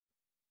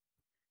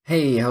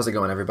Hey, how's it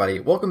going,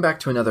 everybody? Welcome back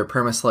to another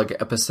Permaslug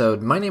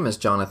episode. My name is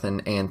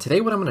Jonathan, and today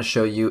what I'm going to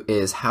show you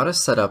is how to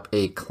set up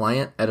a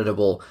client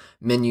editable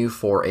menu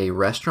for a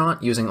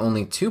restaurant using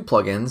only two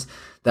plugins.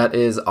 That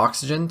is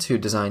Oxygen to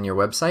design your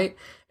website,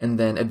 and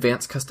then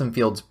Advanced Custom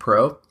Fields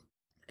Pro.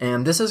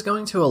 And this is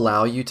going to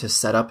allow you to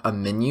set up a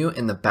menu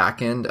in the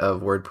back end of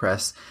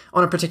WordPress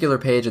on a particular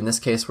page. In this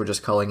case, we're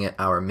just calling it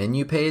our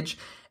menu page.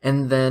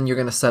 And then you're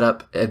going to set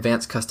up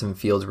Advanced Custom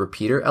Fields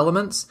repeater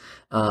elements.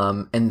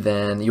 And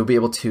then you'll be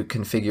able to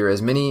configure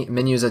as many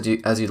menus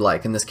as you'd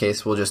like. In this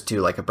case, we'll just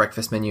do like a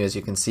breakfast menu, as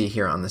you can see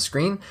here on the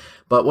screen.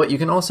 But what you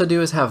can also do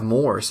is have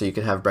more. So you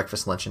could have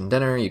breakfast, lunch, and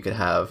dinner. You could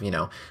have,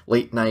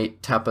 late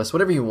night, tapas,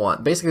 whatever you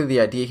want. Basically, the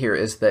idea here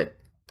is that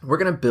we're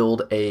going to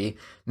build a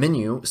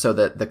menu so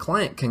that the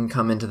client can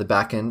come into the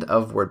back end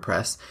of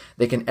WordPress.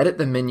 They can edit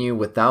the menu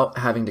without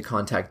having to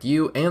contact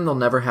you, and they'll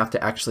never have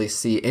to actually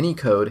see any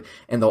code,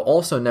 and they'll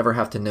also never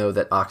have to know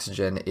that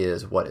Oxygen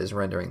is what is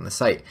rendering the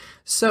site.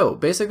 So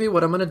basically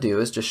what I'm going to do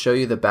is just show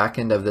you the back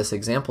end of this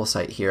example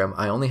site here.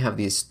 I only have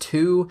these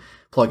two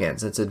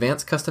plugins. It's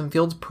Advanced Custom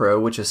Fields Pro,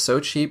 which is so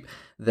cheap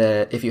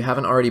that if you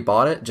haven't already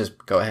bought it,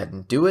 just go ahead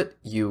and do it.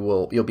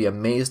 You'll be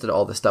amazed at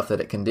all the stuff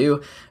that it can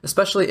do,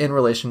 especially in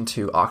relation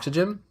to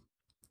Oxygen.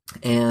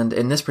 And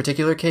in this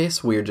particular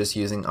case, we're just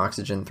using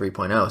Oxygen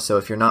 3.0. So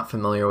if you're not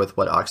familiar with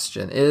what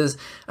Oxygen is,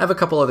 I have a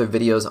couple other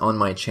videos on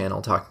my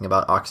channel talking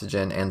about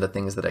Oxygen and the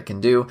things that it can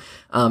do.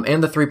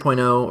 And the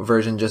 3.0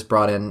 version just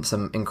brought in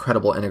some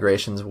incredible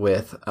integrations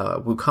with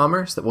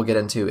WooCommerce that we'll get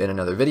into in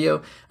another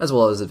video, as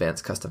well as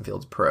Advanced Custom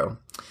Fields Pro.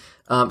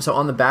 So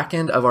on the back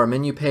end of our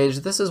menu page,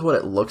 this is what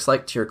it looks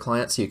like to your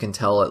client, so you can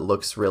tell it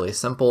looks really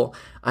simple.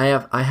 I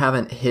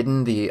haven't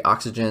hidden the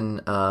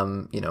Oxygen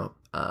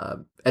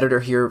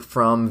editor here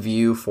from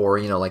view for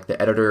like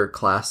the editor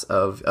class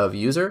of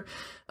user,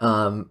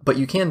 but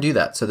you can do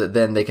that so that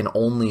then they can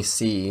only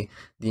see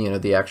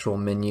the actual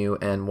menu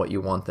and what you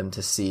want them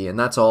to see, and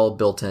that's all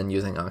built in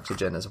using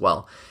Oxygen as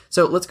well.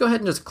 So let's go ahead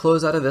and just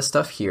close out of this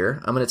stuff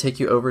here. I'm going to take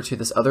you over to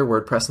this other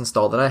WordPress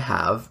install that I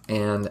have,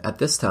 and at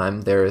this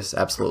time there is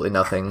absolutely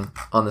nothing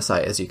on the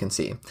site, as you can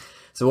see.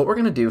 So what we're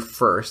going to do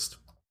first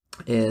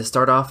is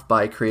start off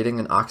by creating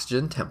an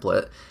Oxygen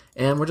template,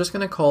 and we're just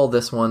going to call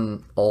this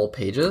one All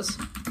Pages.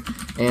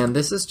 And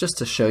this is just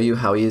to show you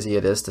how easy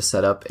it is to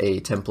set up a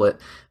template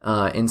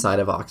inside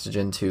of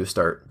Oxygen to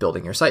start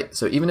building your site.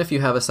 So even if you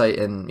have a site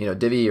in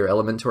Divi or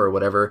Elementor or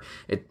whatever,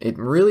 it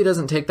really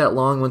doesn't take that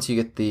long once you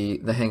get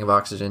the hang of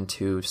Oxygen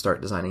to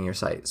start designing your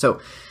site.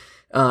 So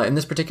in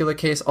this particular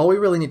case, all we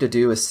really need to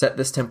do is set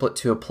this template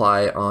to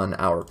apply on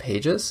our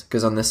pages,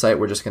 because on this site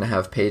we're just going to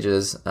have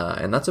pages,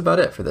 and that's about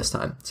it for this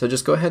time. So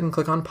just go ahead and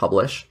click on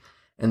Publish,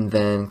 and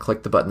then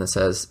click the button that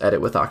says Edit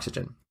with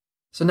Oxygen.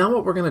 So now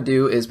what we're going to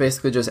do is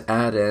basically just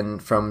add in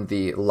from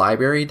the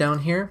library down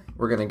here.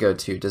 We're going to go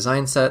to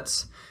Design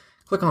Sets,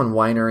 click on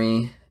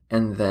Winery,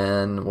 and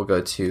then we'll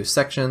go to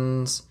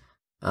Sections.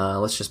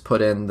 Let's just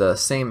put in the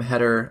same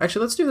header.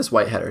 Actually, let's do this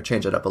white header,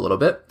 change it up a little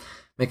bit,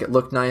 make it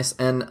look nice.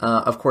 And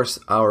of course,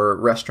 our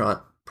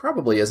restaurant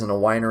probably isn't a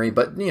winery,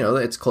 but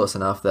it's close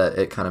enough that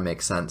it kind of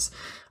makes sense.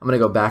 I'm going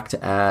to go back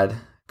to Add,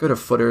 go to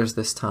Footers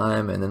this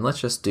time, and then let's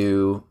just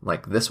do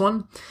like this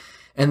one.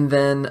 And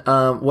then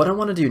what I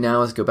want to do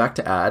now is go back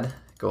to Add,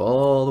 go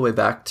all the way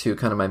back to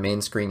kind of my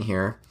main screen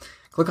here,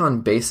 click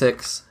on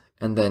Basics,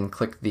 and then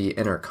click the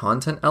Inner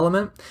Content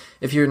element.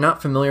 If you're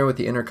not familiar with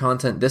the Inner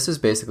Content, this is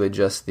basically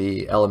just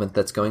the element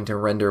that's going to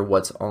render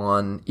what's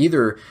on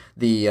either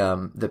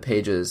the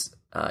pages,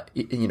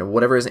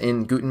 whatever is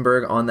in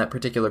Gutenberg on that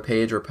particular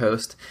page or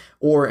post,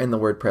 or in the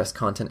WordPress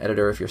content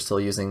editor if you're still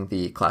using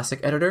the classic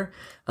editor.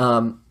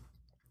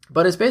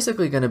 But it's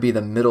basically going to be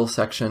the middle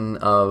section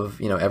of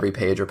every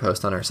page or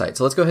post on our site.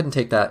 So let's go ahead and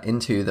take that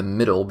into the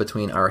middle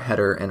between our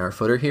header and our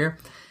footer here.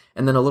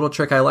 And then a little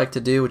trick I like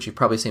to do, which you've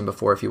probably seen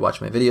before if you watch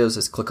my videos,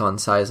 is click on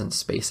Size and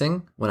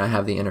Spacing when I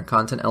have the Inner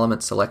Content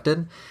element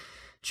selected.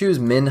 Choose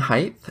Min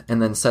Height,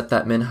 and then set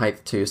that min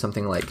height to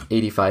something like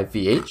 85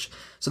 VH.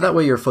 So that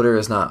way your footer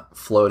is not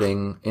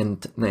floating in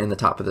the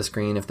top of the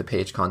screen if the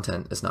page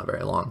content is not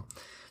very long.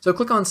 So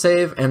click on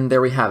Save, and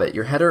there we have it.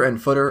 Your header and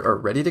footer are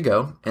ready to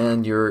go,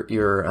 and your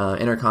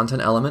Inner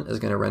Content element is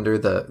going to render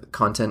the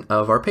content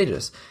of our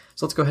pages.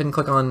 So let's go ahead and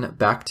click on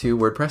Back to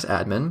WordPress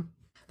Admin.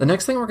 The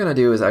next thing we're going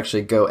to do is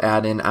actually go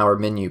add in our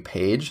menu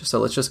page. So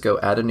let's just go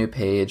add a new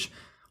page.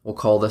 We'll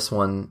call this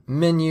one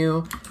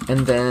Menu,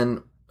 and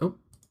then,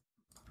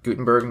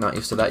 Gutenberg, not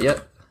used to that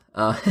yet.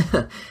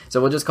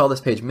 So we'll just call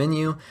this page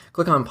Menu,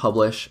 click on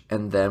Publish,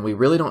 and then we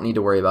really don't need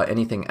to worry about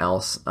anything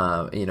else,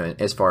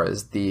 as far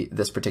as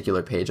this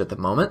particular page at the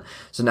moment.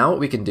 So now what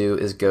we can do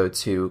is go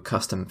to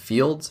Custom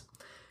Fields,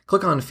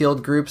 click on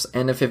Field Groups,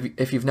 and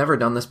if you've never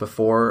done this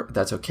before,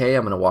 that's okay.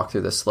 I'm going to walk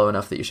through this slow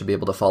enough that you should be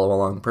able to follow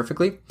along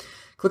perfectly.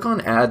 Click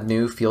on Add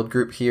New Field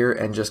Group here,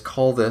 and just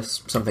call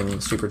this something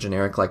super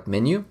generic like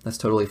Menu. That's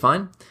totally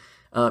fine.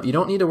 You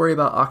don't need to worry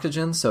about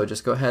Oxygen, so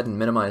just go ahead and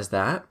minimize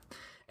that.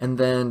 And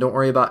then don't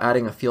worry about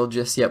adding a field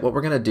just yet. What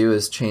we're going to do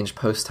is change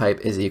post type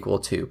is equal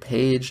to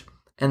page,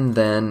 and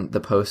then the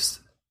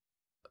post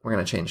we're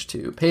going to change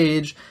to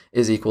page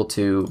is equal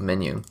to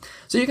menu.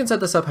 So you can set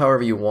this up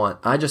however you want.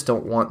 I just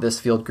don't want this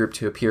field group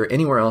to appear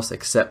anywhere else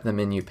except the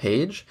menu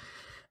page.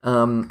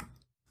 A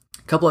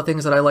couple of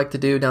things that I like to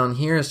do down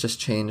here is just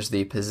change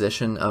the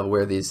position of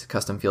where these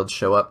custom fields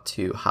show up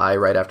to high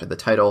right after the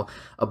title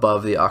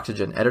above the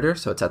Oxygen editor,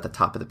 so it's at the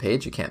top of the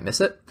page, you can't miss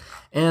it.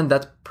 And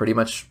that's pretty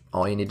much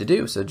all you need to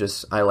do. So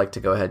I like to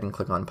go ahead and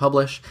click on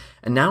publish,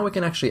 and now we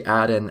can actually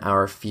add in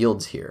our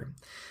fields here.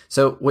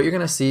 So what you're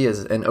going to see is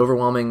an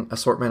overwhelming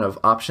assortment of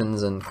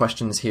options and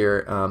questions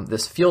here.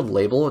 This field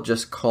label,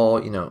 just call,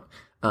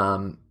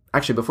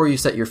 actually before you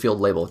set your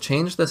field label,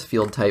 change this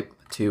field type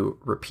to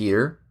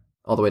repeater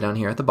all the way down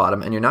here at the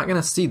bottom, and you're not going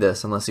to see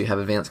this unless you have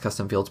Advanced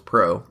Custom Fields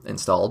Pro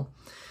installed.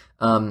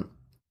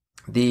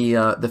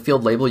 The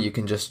field label you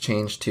can just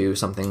change to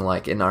something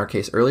like, in our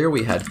case earlier,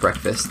 we had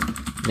breakfast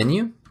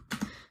menu.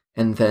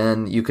 And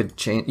then you could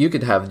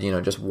have,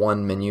 just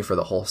one menu for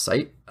the whole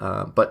site.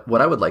 But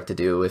what I would like to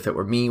do, if it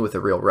were me with a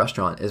real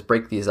restaurant, is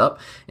break these up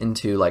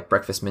into like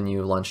breakfast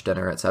menu, lunch,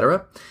 dinner,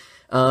 etc.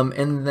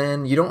 And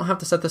then you don't have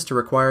to set this to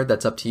required,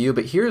 that's up to you,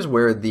 but here's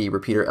where the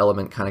repeater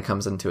element kind of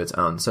comes into its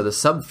own. So the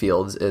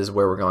subfields is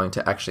where we're going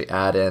to actually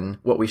add in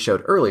what we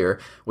showed earlier,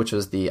 which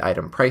was the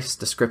item price,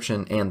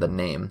 description, and the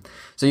name.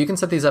 So you can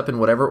set these up in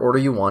whatever order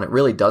you want. It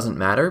really doesn't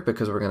matter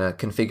because we're going to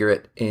configure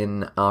it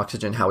in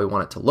Oxygen how we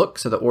want it to look,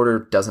 so the order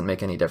doesn't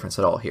make any difference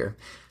at all here.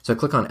 So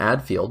click on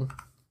Add Field.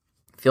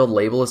 Field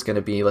label is going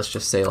to be, let's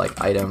just say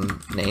like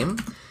item name.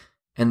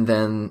 And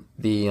then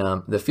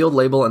the field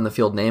label and the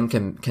field name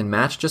can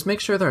match. Just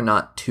make sure they're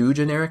not too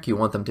generic. You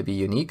want them to be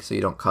unique so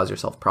you don't cause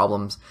yourself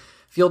problems.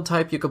 Field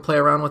type, you could play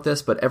around with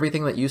this, but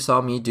everything that you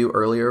saw me do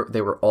earlier, they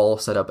were all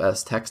set up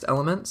as text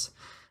elements.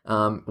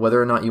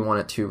 Whether or not you want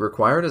it to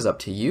required is up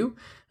to you.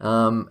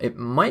 It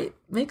might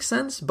make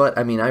sense, but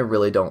I mean, I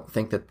really don't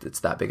think that it's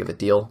that big of a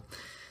deal.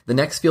 The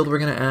next field we're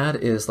going to add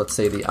is, let's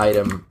say, the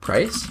item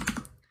price.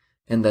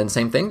 And then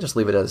same thing, just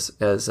leave it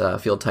as a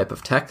field type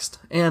of text.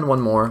 And one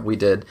more, we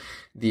did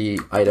the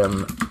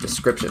item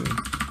description.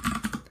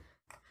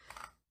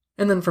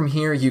 And then from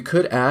here, you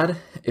could add,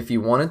 if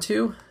you wanted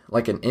to,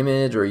 like an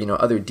image or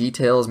other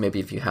details. Maybe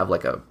if you have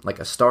like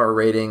a star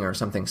rating or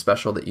something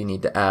special that you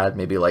need to add,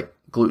 maybe like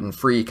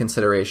gluten-free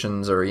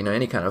considerations or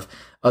any kind of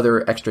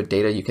other extra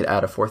data, you could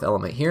add a fourth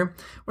element here.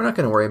 We're not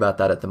going to worry about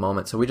that at the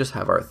moment, so we just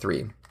have our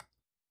 3.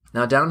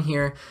 Now down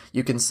here,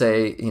 you can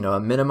say, a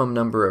minimum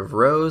number of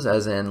rows,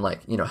 as in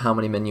like, how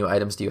many menu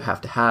items do you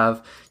have to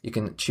have? You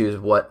can choose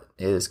what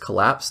is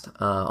collapsed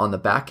on the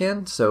back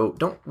end. So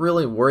don't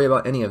really worry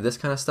about any of this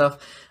kind of stuff.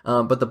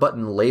 But the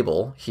button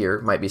label here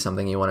might be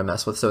something you want to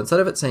mess with. So instead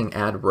of it saying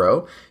add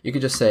row, you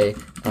could just say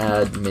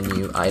add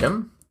menu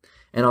item.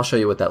 And I'll show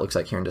you what that looks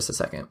like here in just a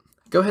second.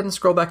 Go ahead and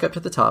scroll back up to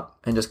the top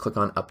and just click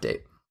on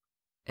update.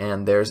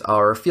 And there's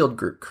our field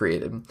group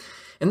created.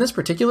 In this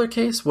particular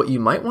case, what you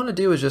might want to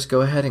do is just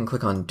go ahead and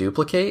click on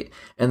duplicate,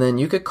 and then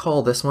you could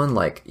call this one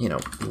like,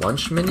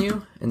 lunch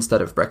menu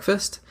instead of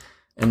breakfast,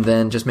 and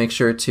then just make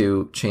sure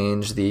to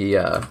change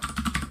the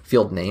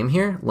field name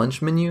here,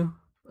 lunch menu.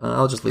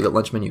 I'll just leave it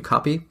lunch menu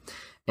copy,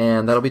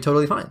 and that'll be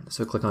totally fine.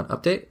 So click on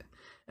update,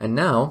 and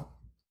now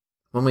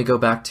when we go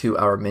back to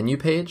our menu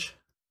page,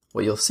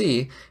 what you'll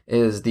see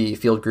is the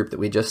field group that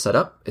we just set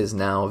up is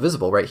now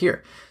visible right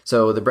here.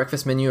 So the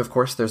breakfast menu, of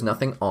course, there's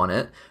nothing on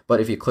it,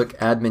 but if you click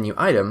add menu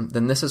item,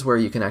 then this is where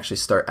you can actually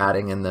start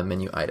adding in the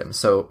menu items.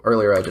 So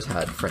earlier I just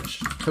had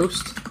French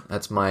toast.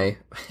 That's my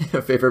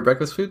favorite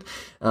breakfast food.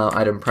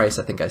 Item price,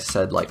 I think I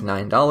said like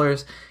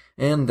 $9.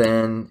 And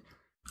then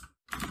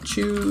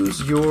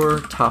choose your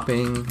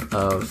topping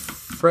of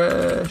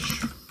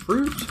fresh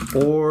fruit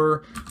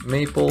or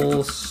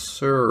maple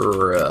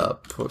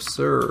syrup.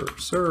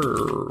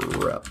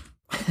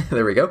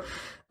 There we go.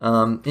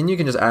 And you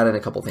can just add in a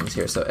couple things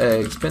here. So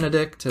eggs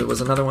Benedict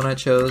was another one I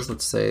chose.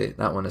 Let's say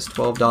that one is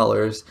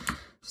 $12.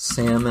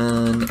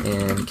 Salmon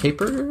and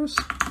capers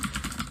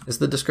is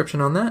the description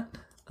on that.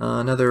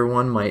 Another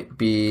one might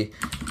be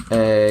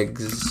egg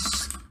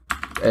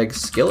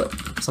skillet,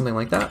 something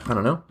like that. I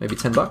don't know, maybe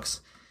 $10.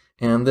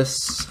 And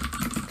this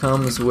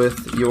comes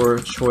with your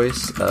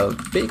choice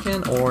of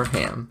bacon or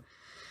ham.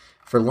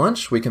 For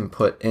lunch, we can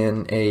put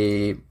in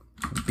a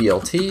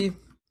BLT.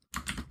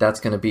 That's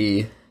going to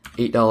be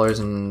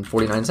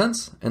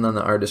 $8.49. And then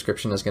our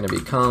description is going to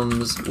be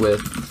comes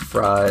with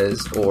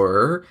fries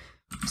or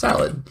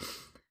salad.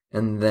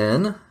 And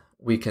then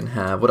we can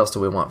have, what else do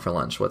we want for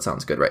lunch? What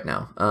sounds good right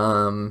now?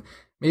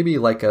 Maybe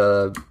like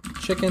a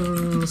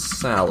chicken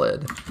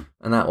salad.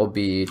 And that will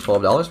be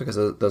 $12 because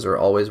those are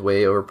always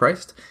way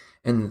overpriced.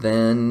 And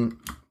then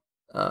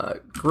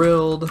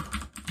grilled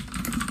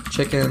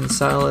chicken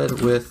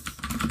salad with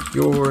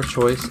your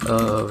choice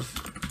of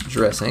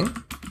dressing.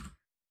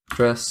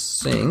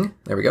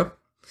 There we go.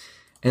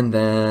 And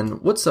then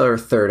what's our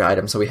third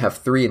item? So we have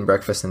 3 in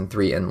breakfast and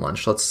 3 in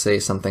lunch. Let's say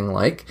something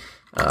like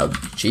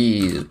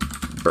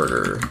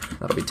cheeseburger.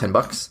 That'll be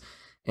 $10.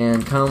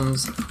 And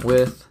comes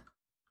with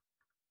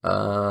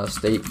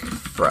steak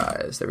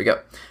fries. There we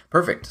go.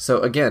 Perfect. So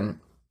again,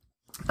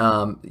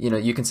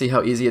 You can see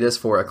how easy it is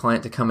for a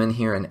client to come in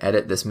here and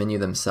edit this menu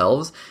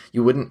themselves.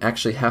 You wouldn't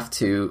actually have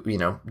to,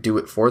 do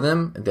it for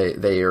them.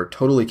 They are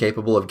totally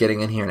capable of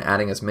getting in here and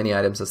adding as many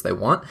items as they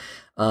want.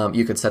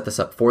 You could set this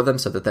up for them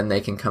so that then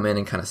they can come in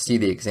and kind of see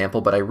the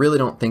example, but I really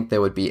don't think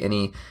there would be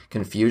any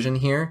confusion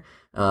here.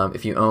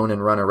 If you own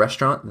and run a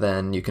restaurant,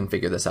 then you can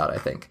figure this out, I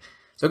think.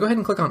 So go ahead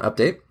and click on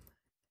Update.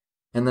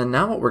 And then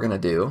now what we're going to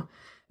do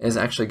is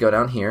actually go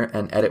down here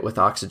and edit with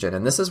Oxygen.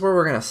 And this is where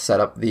we're going to set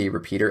up the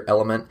repeater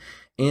element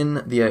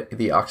in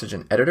the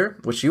Oxygen editor,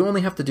 which you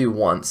only have to do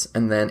once,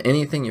 and then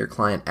anything your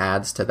client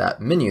adds to that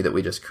menu that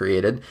we just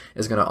created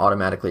is going to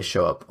automatically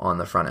show up on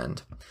the front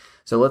end.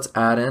 So let's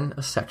add in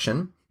a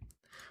section.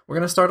 We're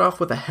going to start off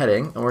with a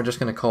heading, and we're just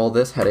going to call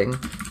this heading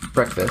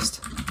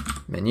Breakfast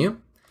Menu.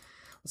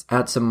 Let's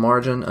add some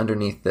margin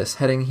underneath this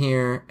heading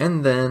here,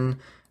 and then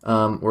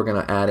we're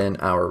going to add in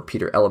our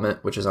repeater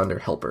element, which is under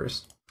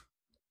Helpers.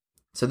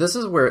 So this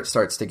is where it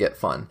starts to get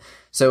fun.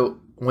 So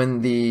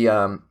when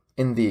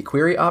in the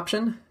query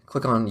option,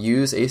 click on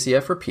Use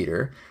ACF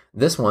Repeater.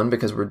 This one,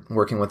 because we're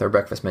working with our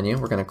breakfast menu,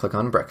 we're going to click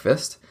on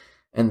Breakfast,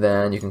 and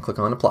then you can click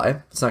on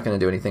Apply. It's not going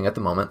to do anything at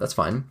the moment, that's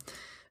fine.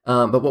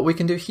 But what we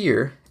can do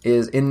here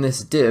is in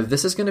this div,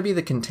 this is going to be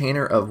the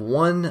container of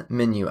one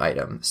menu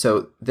item.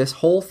 So this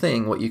whole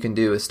thing, what you can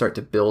do is start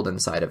to build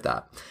inside of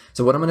that.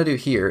 So what I'm going to do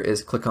here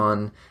is click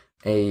on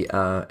a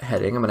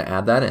heading. I'm going to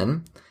add that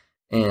in,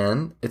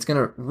 and it's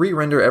going to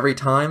re-render every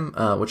time,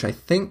 which I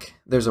think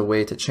there's a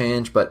way to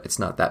change, but it's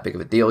not that big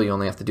of a deal. You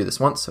only have to do this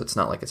once, so it's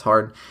not like it's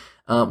hard.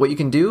 What you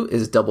can do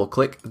is double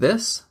click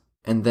this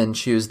and then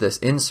choose this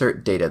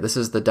Insert Data. This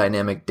is the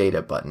Dynamic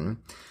Data button.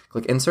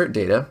 Click Insert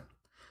Data.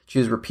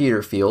 Choose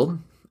Repeater Field,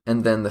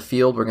 and then the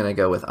field we're going to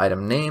go with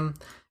Item Name,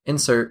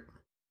 Insert,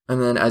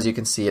 and then as you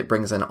can see it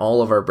brings in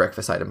all of our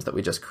breakfast items that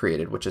we just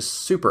created, which is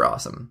super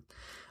awesome.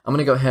 I'm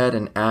going to go ahead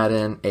and add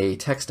in a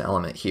text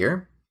element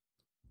here,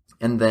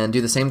 and then do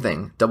the same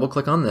thing. Double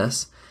click on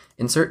this,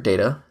 Insert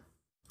Data,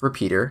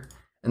 Repeater,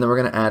 and then we're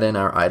going to add in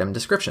our item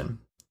description.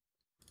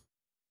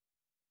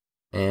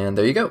 And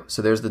there you go.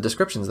 So there's the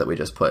descriptions that we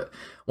just put.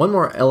 One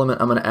more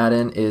element I'm going to add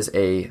in is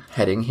a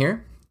heading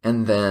here.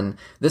 And then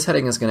this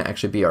heading is going to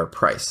actually be our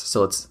price.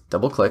 So let's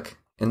double click,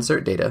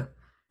 Insert Data,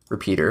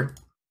 Repeater,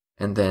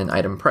 and then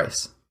Item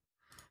Price.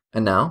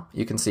 And now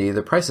you can see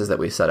the prices that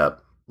we set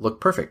up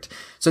look perfect.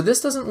 So this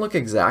doesn't look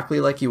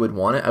exactly like you would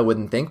want it, I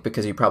wouldn't think,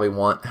 because you probably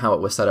want how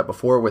it was set up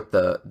before with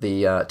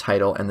the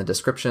title and the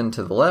description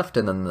to the left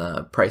and then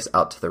the price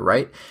out to the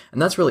right.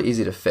 And that's really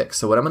easy to fix.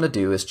 So what I'm going to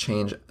do is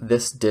change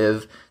this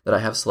div that I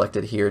have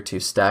selected here to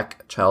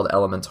stack child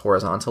elements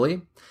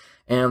horizontally.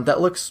 And that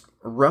looks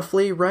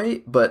roughly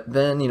right, but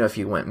then, if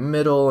you went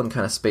middle and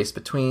kind of space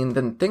between,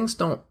 then things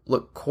don't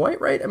look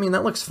quite right. I mean,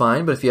 that looks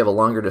fine, but if you have a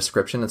longer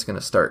description, it's going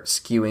to start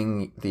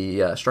skewing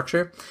the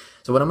structure.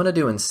 So what I'm going to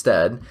do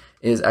instead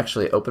is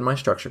actually open my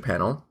structure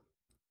panel.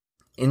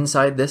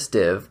 Inside this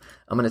div,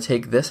 I'm going to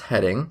take this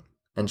heading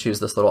and choose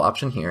this little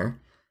option here,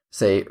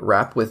 say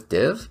wrap with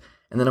div,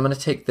 and then I'm going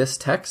to take this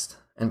text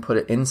and put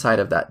it inside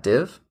of that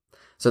div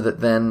so that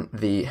then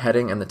the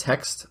heading and the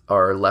text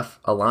are left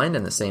aligned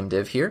in the same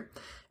div here.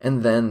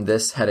 And then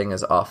this heading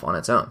is off on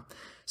its own.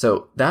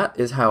 So that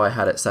is how I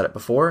had it set up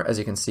before. As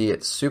you can see,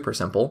 it's super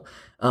simple.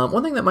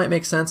 One thing that might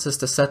make sense is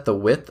to set the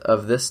width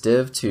of this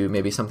div to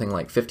maybe something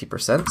like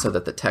 50% so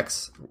that the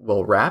text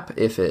will wrap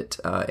if it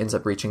ends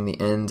up reaching the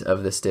end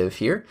of this div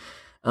here.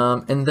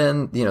 And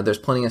then, there's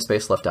plenty of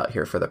space left out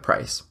here for the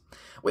price.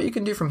 What you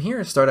can do from here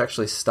is start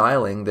actually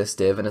styling this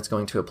div, and it's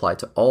going to apply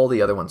to all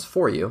the other ones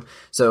for you.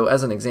 So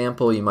as an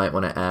example, you might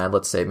want to add,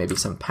 let's say, maybe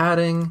some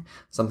padding,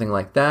 something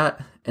like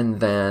that. And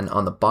then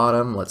on the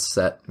bottom, let's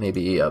set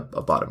maybe a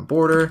bottom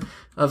border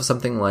of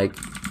something like,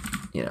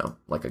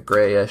 like a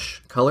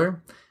grayish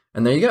color.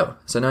 And there you go.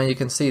 So now you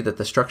can see that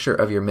the structure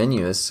of your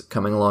menu is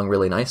coming along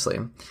really nicely.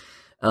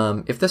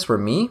 If this were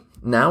me,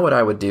 now what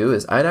I would do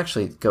is I'd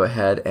actually go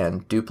ahead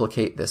and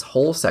duplicate this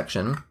whole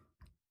section.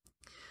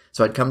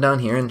 So I'd come down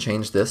here and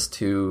change this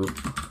to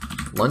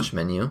lunch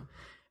menu.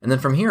 And then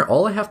from here,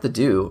 all I have to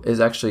do is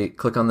actually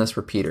click on this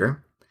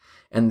repeater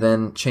and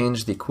then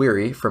change the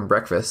query from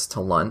breakfast to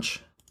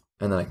lunch.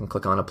 And then I can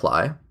click on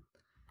apply.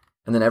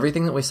 And then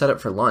everything that we set up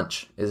for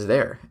lunch is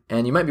there.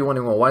 And you might be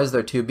wondering, well, why is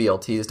there two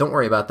BLTs? Don't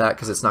worry about that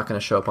because it's not going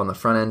to show up on the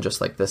front end,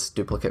 just like this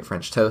duplicate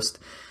French toast.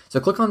 So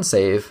click on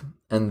save,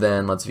 and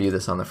then let's view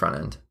this on the front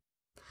end.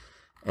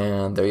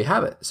 And there you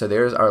have it. So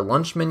there's our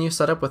lunch menu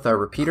set up with our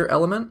repeater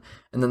element,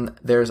 and then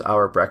there's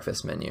our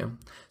breakfast menu.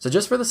 So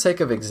just for the sake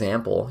of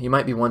example, you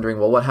might be wondering,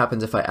 well, what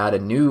happens if I add a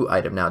new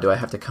item now? Do I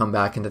have to come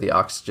back into the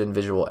Oxygen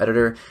visual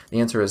editor? The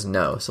answer is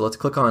no. So let's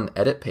click on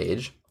Edit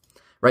Page.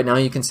 Right now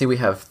you can see we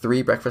have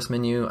 3 breakfast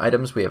menu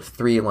items, we have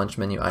 3 lunch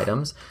menu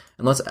items,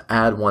 and let's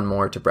add one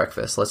more to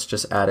breakfast. Let's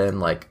just add in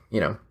like,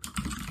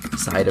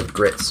 side of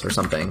grits or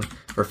something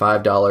for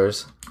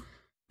 $5,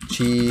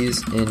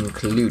 cheese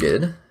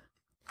included.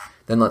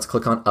 Then let's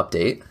click on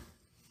Update.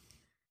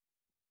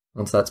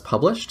 Once that's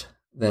published,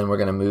 then we're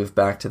going to move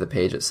back to the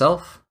page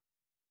itself.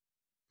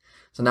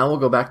 So now we'll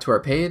go back to our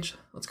page.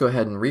 Let's go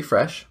ahead and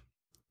refresh.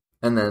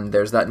 And then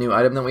there's that new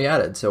item that we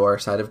added. So our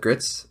side of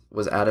grits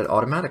was added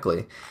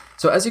automatically.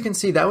 So as you can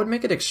see, that would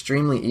make it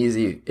extremely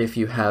easy if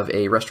you have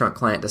a restaurant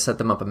client to set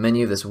them up a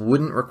menu. This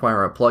wouldn't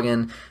require a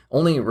plugin,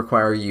 only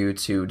require you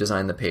to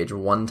design the page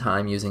one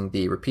time using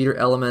the repeater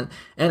element.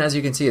 And as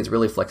you can see, it's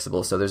really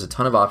flexible. So there's a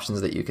ton of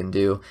options that you can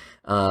do.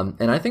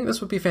 And I think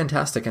this would be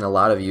fantastic in a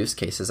lot of use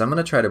cases. I'm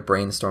going to try to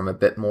brainstorm a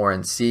bit more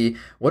and see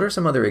what are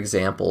some other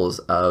examples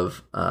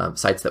of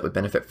sites that would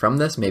benefit from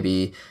this.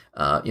 Maybe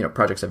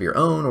projects of your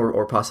own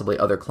or possibly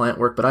other client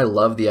work. But I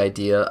love the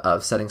idea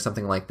of setting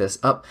something like this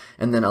up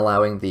and then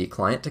allowing the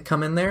client to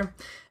come in there.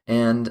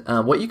 And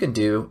what you can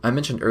do, I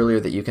mentioned earlier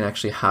that you can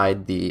actually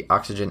hide the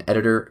Oxygen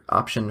editor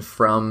option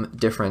from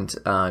different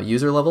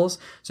user levels.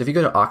 So if you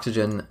go to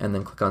Oxygen and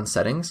then click on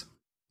settings,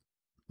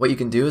 what you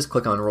can do is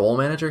click on role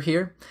manager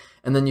here,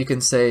 and then you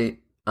can say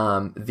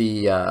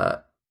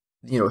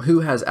who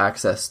has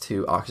access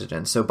to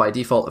Oxygen. So by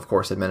default, of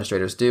course,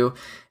 administrators do,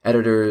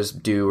 editors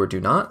do or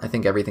do not. I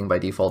think everything by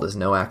default is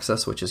no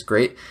access, which is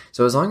great.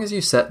 So as long as you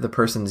set the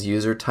person's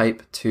user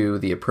type to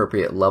the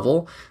appropriate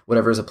level,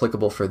 whatever is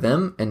applicable for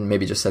them, and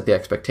maybe just set the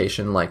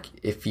expectation, like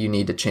if you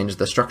need to change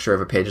the structure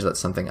of a page,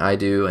 that's something I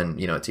do, and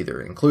it's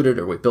either included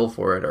or we bill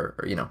for it, or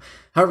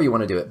however you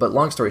want to do it. But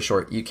long story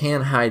short, you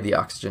can hide the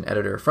Oxygen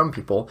editor from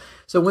people.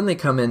 So when they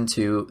come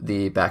into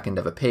the back end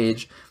of a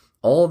page,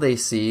 all they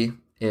see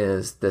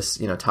is this,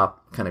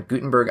 top kind of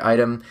Gutenberg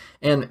item.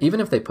 And even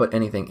if they put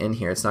anything in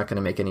here, it's not going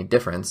to make any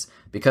difference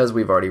because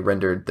we've already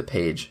rendered the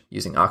page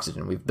using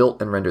Oxygen. We've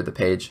built and rendered the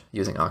page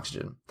using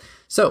Oxygen.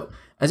 So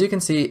as you can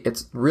see,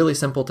 it's really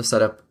simple to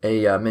set up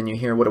a menu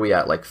here. What are we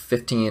at? Like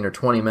 15 or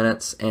 20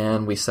 minutes.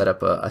 And we set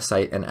up a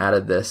site and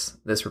added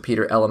this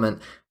repeater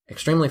element.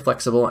 Extremely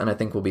flexible, and I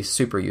think will be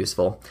super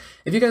useful.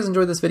 If you guys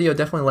enjoyed this video,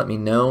 definitely let me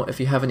know. If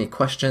you have any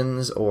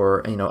questions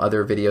or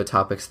other video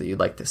topics that you'd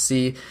like to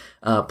see,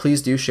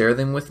 please do share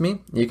them with me.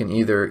 You can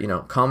either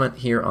comment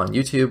here on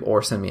YouTube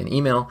or send me an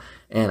email,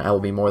 and I will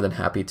be more than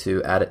happy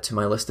to add it to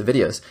my list of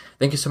videos.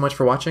 Thank you so much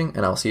for watching,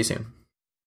 and I'll see you soon.